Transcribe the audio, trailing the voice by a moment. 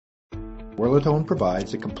Werlatone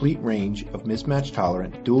provides a complete range of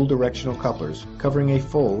mismatch-tolerant dual directional couplers covering a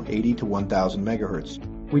full 80 to 1000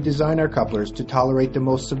 MHz. We design our couplers to tolerate the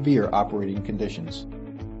most severe operating conditions.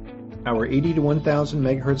 Our 80 to 1000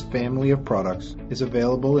 MHz family of products is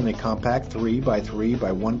available in a compact 3x3 by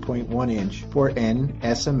 1.1 inch for N,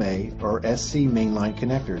 SMA, or SC mainline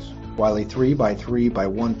connectors, while a 3x3 by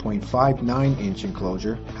 1.59 inch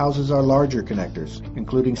enclosure houses our larger connectors,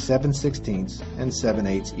 including 7/16 and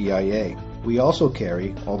 7/8 EIA. We also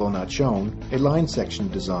carry, although not shown, a line section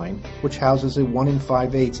design which houses a 1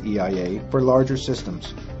 5/8 EIA for larger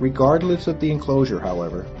systems. Regardless of the enclosure,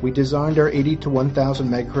 however, we designed our 80 to 1000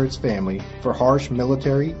 MHz family for harsh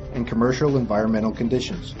military and commercial environmental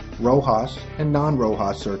conditions. RoHS and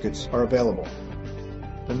non-RoHS circuits are available.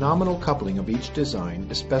 The nominal coupling of each design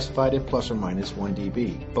is specified at plus or minus 1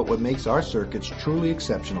 dB, but what makes our circuits truly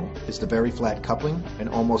exceptional is the very flat coupling and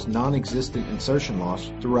almost non-existent insertion loss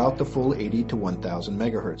throughout the full 80 to 1000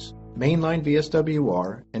 MHz. Mainline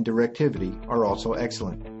VSWR and directivity are also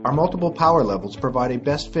excellent. Our multiple power levels provide a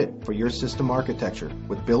best fit for your system architecture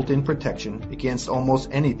with built-in protection against almost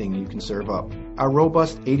anything you can serve up. Our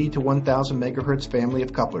robust 80 to 1000 MHz family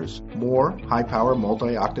of couplers, more high-power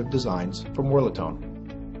multi-octave designs from Werlatone.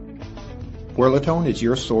 Werlatone is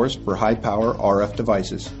your source for high-power RF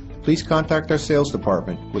devices. Please contact our sales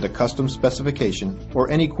department with a custom specification or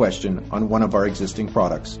any question on one of our existing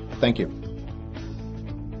products. Thank you.